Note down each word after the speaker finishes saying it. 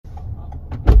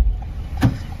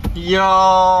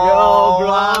Yo,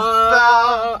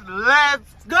 brother.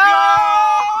 Let's go!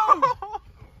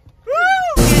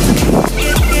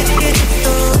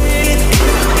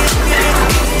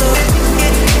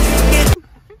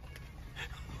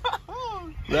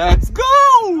 Let's go!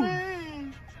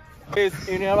 It's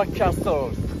in our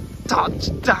castle.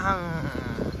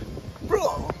 Touchdown!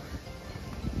 Bro!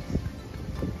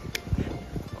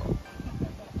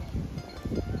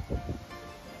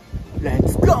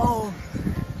 Let's go!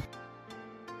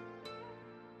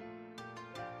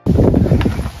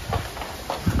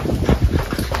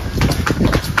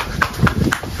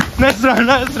 Nice run,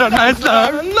 nice run, nice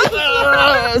run!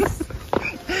 Yes!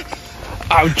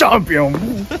 I'm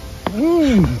champion!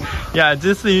 Yeah,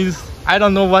 this is, I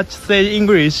don't know what to say in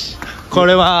English. こ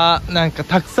れはなんか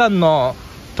たくさんの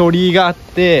鳥居があっ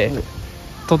て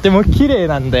とても綺麗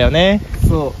なんだよね。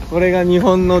そう、これが日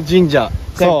本の神社。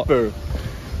そうテンプ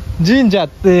ル。神社っ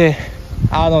て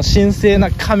神聖な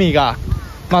神が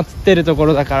祀ってるとこ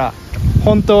ろだから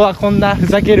本当はこんなふ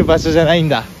ざける場所じゃないん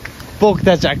だ。僕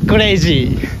たちはクレイ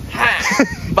ジー。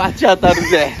バチ当たる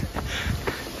ぜ。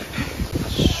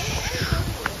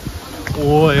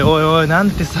おいおいおい、な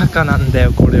んて坂なんだ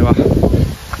よこれは。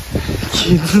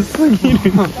きつすぎる。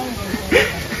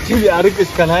日々歩く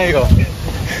しかないよ。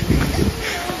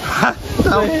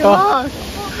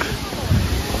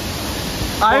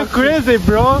Are you crazy,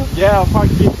 bro? Yeah,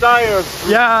 fucking tired.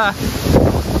 Yeah.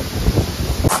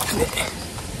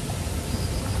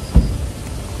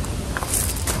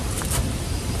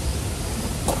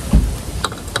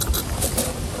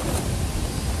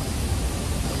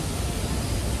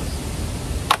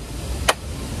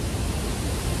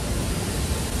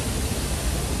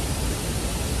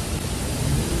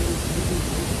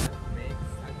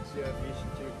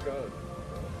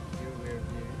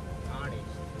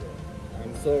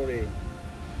 I'm sorry.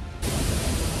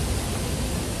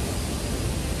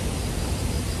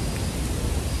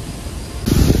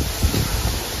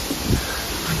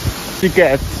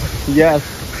 Ticket. Yes.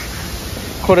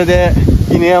 これで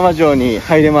犬山城に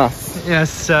入れます。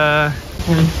Yes,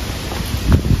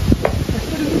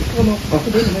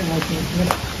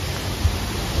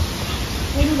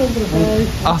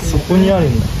 あ、そこにある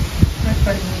んだ。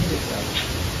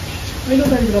はい、どう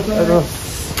ぞください。ありがとうございます。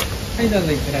はい、どう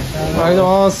ぞいってらっしゃい。ありがとうござい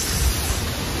ます。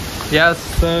Yes,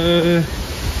 sir.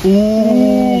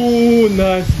 Oh,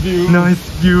 nice view. nice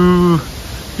view.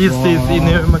 This is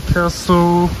Inuyama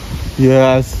Castle.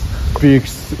 Yes. Big.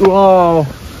 Wow.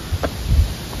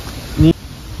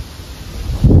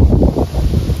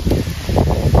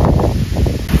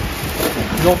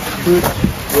 Not put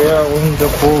where on the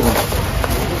board.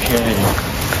 Okay.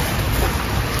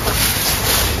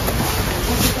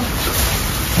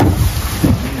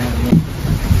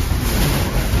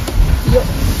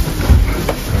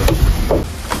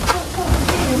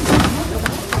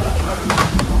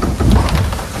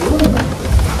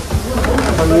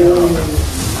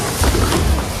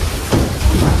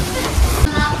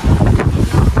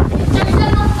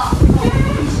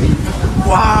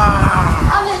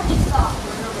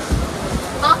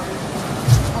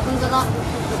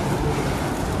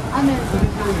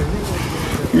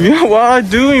 Yeah, what are you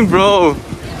doing, bro?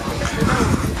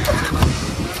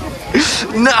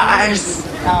 Nice.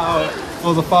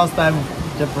 For the first time,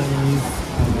 Japanese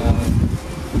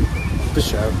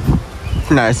push up.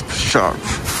 Nice push up.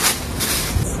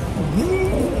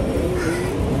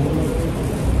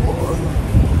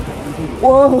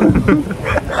 Whoa!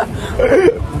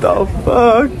 The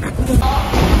fuck?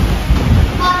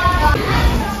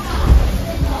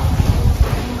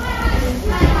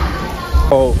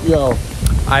 Oh, Yo,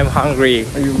 I'm hungry.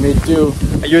 you me too?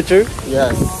 You too?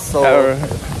 Yes. So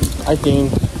I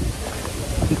think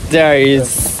There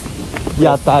is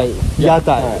屋台。屋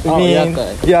台。あ mean 屋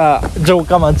台 Yeah, 城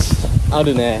下町。あ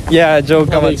るね。 Yeah, 城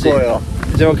下町。食べに行こうよ。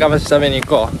城下町食べに行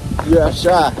こう。よっし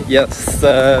ゃ。 Yes,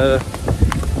 sir.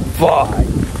 Bye.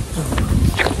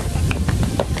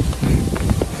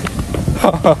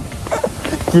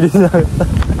 切れなかった。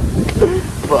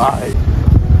バイ。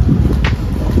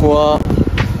ここは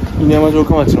犬山城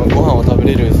下町のご飯を食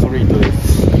べれるストリートで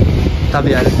す。食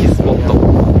べ歩きスポット。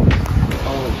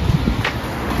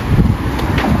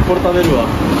これ食べるわ。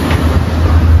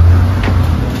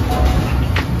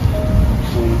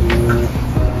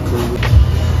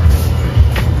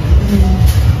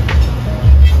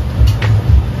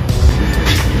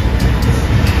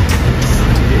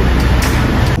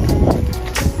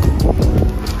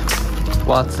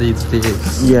What is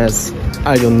this? Yes,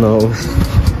 I don't know.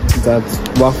 That's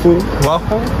waffle?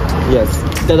 Waffle? Yes.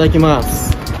 いただきま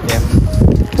す。Yeah.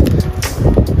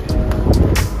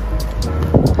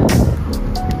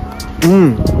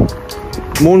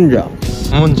 もんじゃ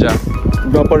もんじゃ。ジ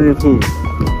ャパニーズフ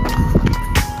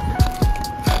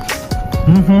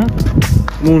ー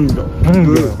ドもんじゃ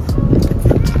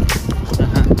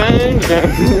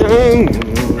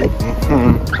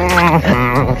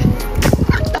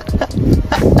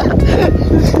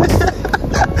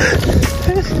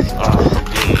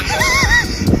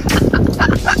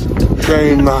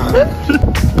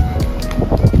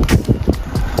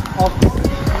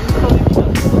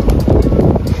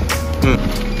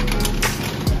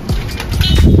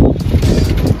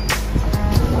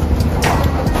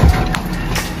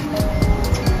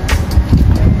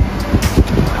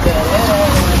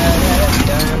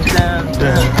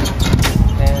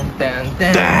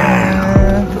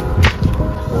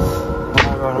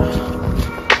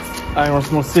I want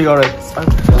some cigarettes.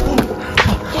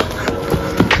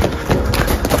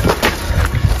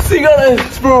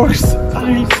 Cigarettes, bros.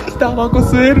 タバコ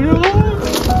吸えるよ。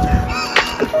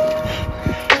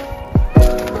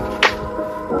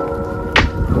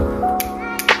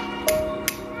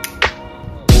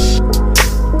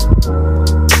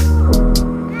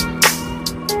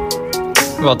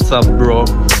What's up, bro?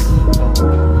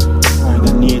 I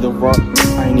need a rock.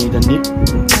 I need a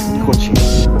nicotine.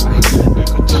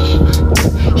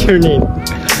 You need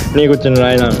nicotine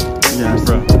right now. Yes,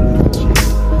 bro.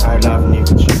 I love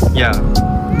nicotine. Yeah.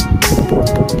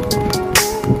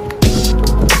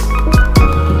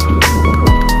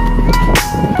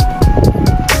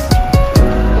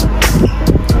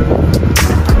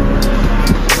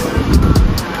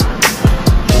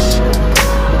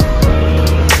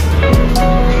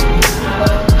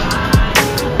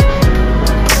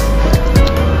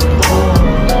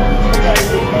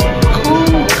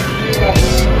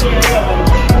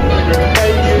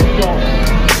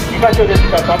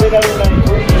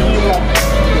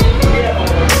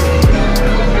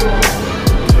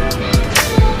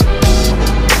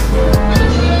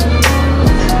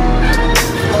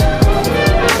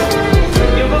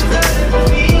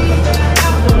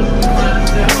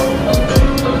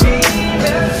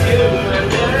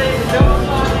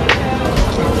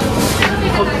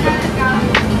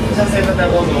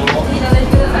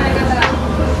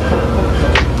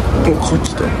こっ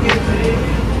ちだ。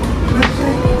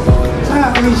さ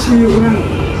あ、美味しいご飯。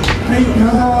はい、ど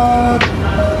うぞ。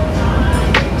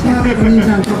さあ、お兄さ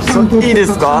ん、たくさん取って、いいで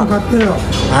すか？たくさん買ってよ。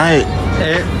はい。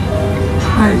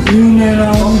はい、有名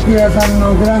なお肉屋さん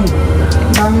のフランク、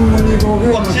団子にボケ。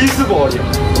チーズボール。チ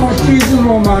ーズ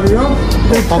ボーもあるよ。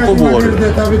で、タコボール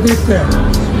で食べてって。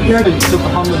やる。ちょっと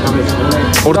半分食べるけどね。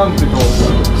フランクと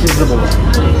チーズボール。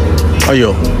はい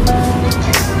よ。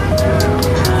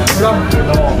フランク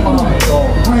のハムと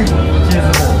はい。チー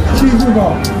ズボール。チーズボー。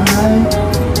はい。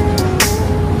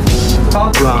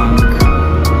Frank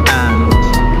and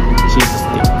cheese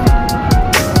stick.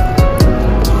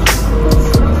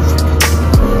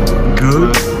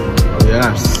 Good?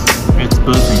 Yes. It's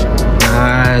buzzing.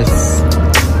 Nice.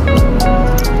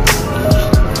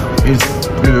 It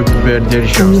looks very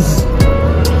delicious.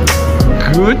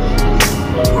 Good?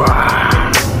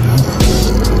 Wow.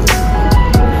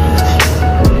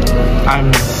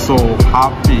 I'm so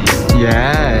happy.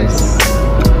 Yes.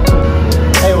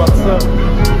 Hey, what's up?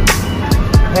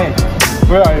 Hey,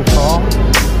 where are you from?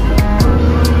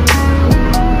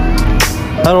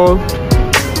 Hello.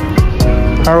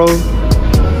 Hello.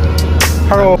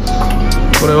 Hello.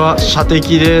 これは射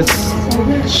的です。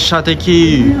射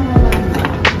的。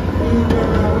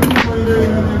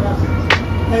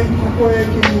はい、たこ焼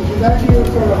きに左を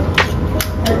取ろう。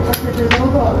はい、かけてどう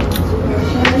ぞ。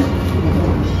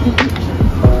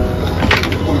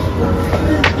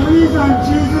お兄さん、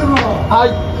チーズボー。はい。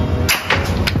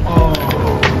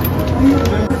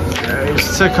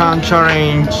Second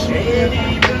challenge.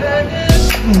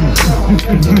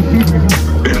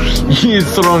 He's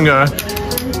stronger.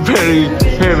 Very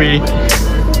heavy.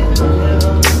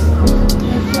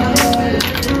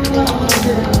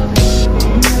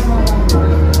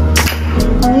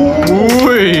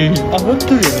 Ui. あ、振って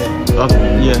るよね。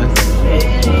Yes.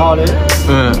 あれ？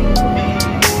うん。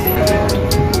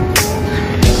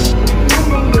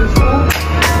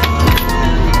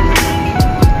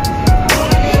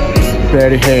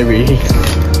Very heavy.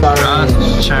 Last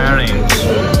challenge.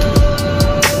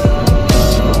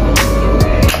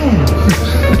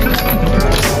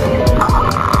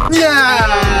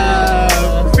 Yeah!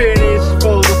 Finish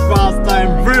for the first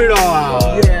time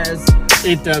vlog. Yes.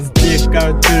 It was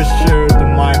difficult to shoot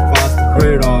my first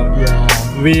vlog.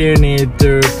 Yeah. We need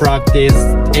to practice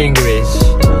English.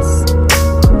 Yes.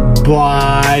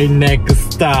 Bye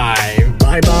next time.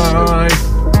 Bye bye.